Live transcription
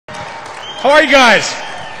How are you guys?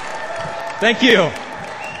 Thank you.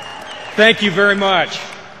 Thank you very much.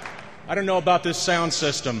 I don't know about this sound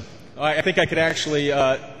system. I think I could actually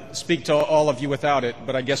speak to all of you without it,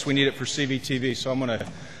 but I guess we need it for CVTV, so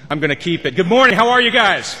I'm gonna keep it. Good morning. How are you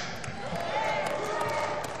guys?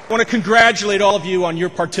 I want to congratulate all of you on your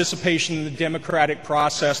participation in the democratic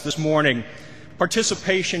process this morning.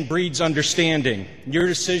 Participation breeds understanding. Your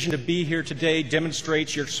decision to be here today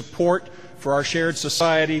demonstrates your support for our shared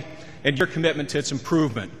society and your commitment to its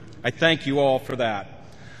improvement. I thank you all for that.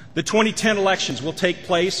 The 2010 elections will take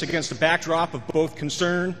place against a backdrop of both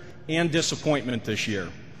concern and disappointment this year.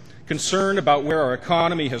 Concern about where our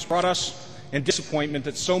economy has brought us, and disappointment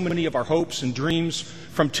that so many of our hopes and dreams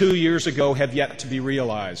from 2 years ago have yet to be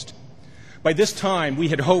realized. By this time, we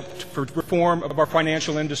had hoped for reform of our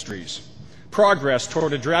financial industries, progress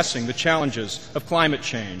toward addressing the challenges of climate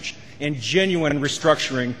change, and genuine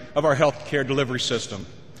restructuring of our health care delivery system.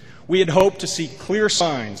 We had hoped to see clear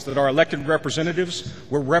signs that our elected representatives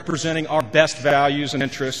were representing our best values and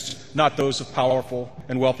interests, not those of powerful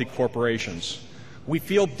and wealthy corporations. We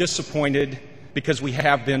feel disappointed because we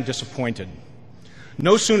have been disappointed.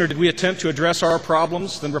 No sooner did we attempt to address our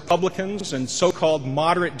problems than Republicans and so-called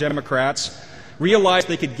moderate Democrats realized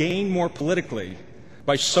they could gain more politically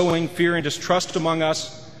by sowing fear and distrust among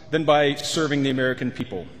us than by serving the American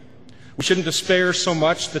people. We shouldn't despair so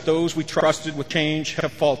much that those we trusted with change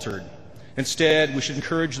have faltered. Instead, we should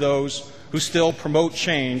encourage those who still promote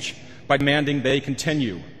change by demanding they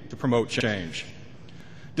continue to promote change.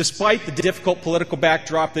 Despite the difficult political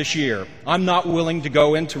backdrop this year, I'm not willing to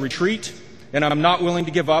go into retreat, and I'm not willing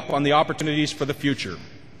to give up on the opportunities for the future.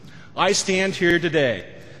 I stand here today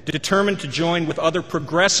determined to join with other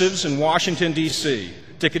progressives in Washington, D.C.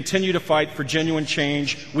 to continue to fight for genuine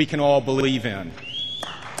change we can all believe in.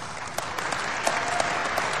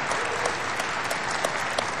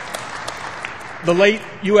 The late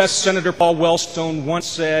U.S. Senator Paul Wellstone once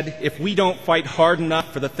said, "If we don't fight hard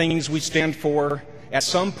enough for the things we stand for, at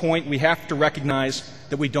some point we have to recognize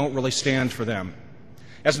that we don't really stand for them."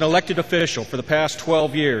 As an elected official for the past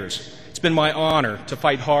 12 years, it's been my honor to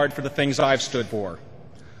fight hard for the things I've stood for.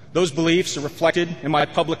 Those beliefs are reflected in my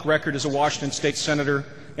public record as a Washington State Senator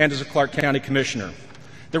and as a Clark County Commissioner.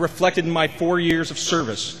 They're reflected in my 4 years of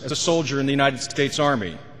service as a soldier in the United States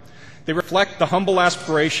Army. They reflect the humble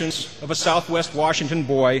aspirations of a Southwest Washington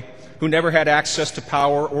boy who never had access to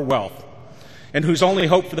power or wealth, and whose only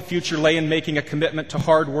hope for the future lay in making a commitment to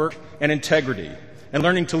hard work and integrity, and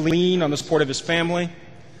learning to lean on the support of his family,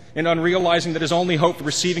 and on realizing that his only hope for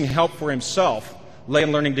receiving help for himself lay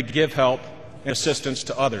in learning to give help and assistance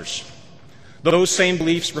to others. Those same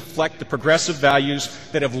beliefs reflect the progressive values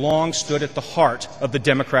that have long stood at the heart of the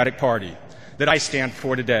Democratic Party that I stand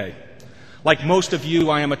for today. Like most of you,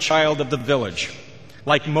 I am a child of the village.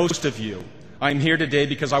 Like most of you, I am here today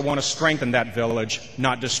because I want to strengthen that village,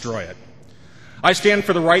 not destroy it. I stand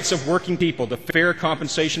for the rights of working people to fair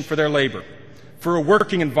compensation for their labor, for a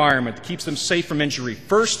working environment that keeps them safe from injury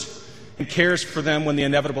first and cares for them when the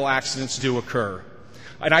inevitable accidents do occur.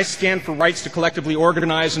 And I stand for rights to collectively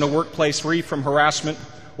organize in a workplace free from harassment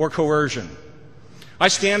or coercion. I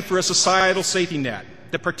stand for a societal safety net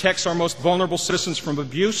that protects our most vulnerable citizens from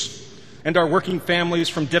abuse and our working families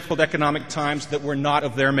from difficult economic times that were not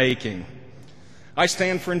of their making. I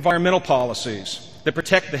stand for environmental policies that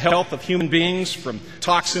protect the health of human beings from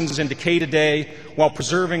toxins and decay today while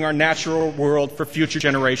preserving our natural world for future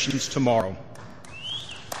generations tomorrow.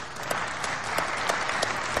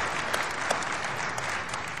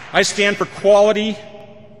 I stand for quality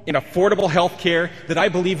and affordable health care that I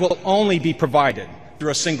believe will only be provided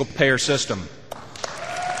through a single-payer system.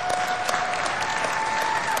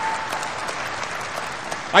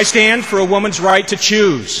 I stand for a woman's right to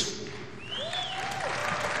choose.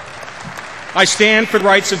 I stand for the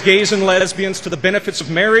rights of gays and lesbians to the benefits of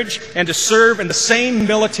marriage and to serve in the same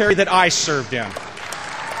military that I served in.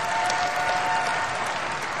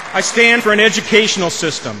 I stand for an educational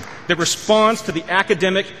system that responds to the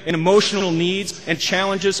academic and emotional needs and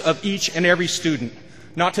challenges of each and every student,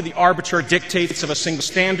 not to the arbitrary dictates of a single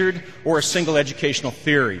standard or a single educational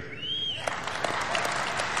theory.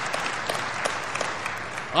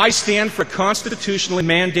 I stand for a constitutionally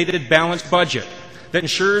mandated balanced budget that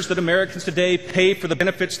ensures that Americans today pay for the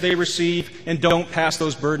benefits they receive and don't pass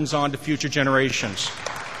those burdens on to future generations.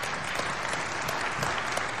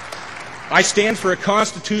 I stand for a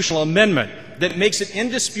constitutional amendment that makes it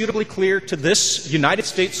indisputably clear to this United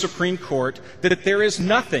States Supreme Court that there is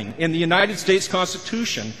nothing in the United States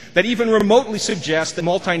Constitution that even remotely suggests that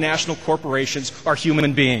multinational corporations are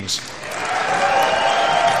human beings.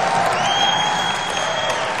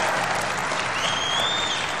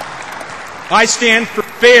 I stand for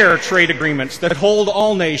fair trade agreements that hold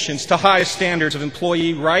all nations to high standards of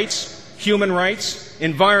employee rights, human rights,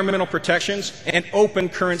 environmental protections, and open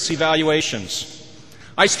currency valuations.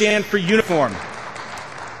 I stand for uniform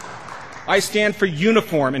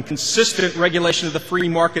and consistent regulation of the free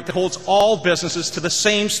market that holds all businesses to the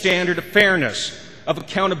same standard of fairness, of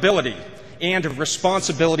accountability, and of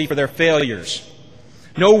responsibility for their failures.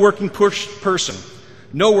 No working person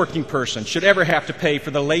should ever have to pay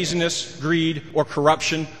for the laziness, greed, or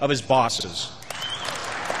corruption of his bosses.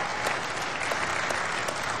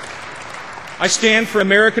 I stand for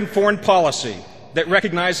American foreign policy that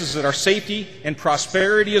recognizes that our safety and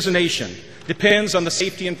prosperity as a nation depends on the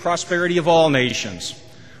safety and prosperity of all nations.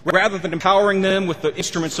 Rather than empowering them with the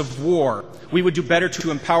instruments of war, we would do better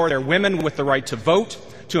to empower their women with the right to vote,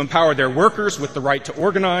 to empower their workers with the right to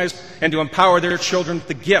organize, and to empower their children with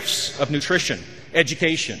the gifts of nutrition,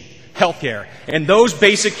 education, healthcare, and those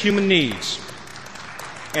basic human needs.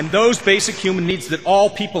 And those basic human needs that all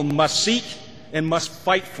people must seek and must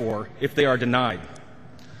fight for if they are denied.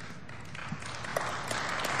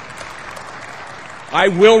 I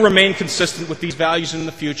will remain consistent with these values in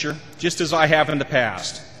the future, just as I have in the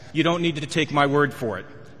past. You don't need to take my word for it.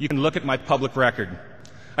 You can look at my public record.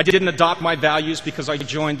 I didn't adopt my values because I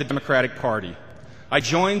joined the Democratic Party. I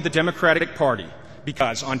joined the Democratic Party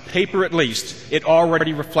because, on paper at least, it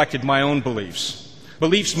already reflected my own beliefs.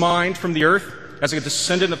 Beliefs mined from the earth as a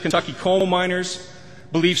descendant of Kentucky coal miners,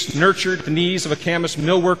 beliefs nurtured at the knees of a Camas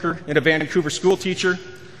mill worker and a Vancouver school teacher,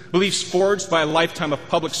 beliefs forged by a lifetime of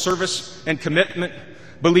public service and commitment,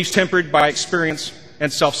 beliefs tempered by experience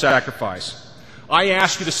and self-sacrifice. I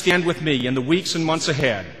ask you to stand with me in the weeks and months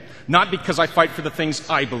ahead, not because I fight for the things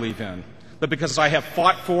I believe in, but because I have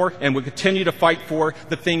fought for and will continue to fight for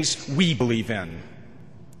the things we believe in.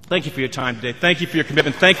 Thank you for your time today. Thank you for your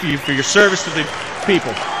commitment. Thank you for your service to the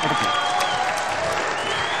people. Thank you.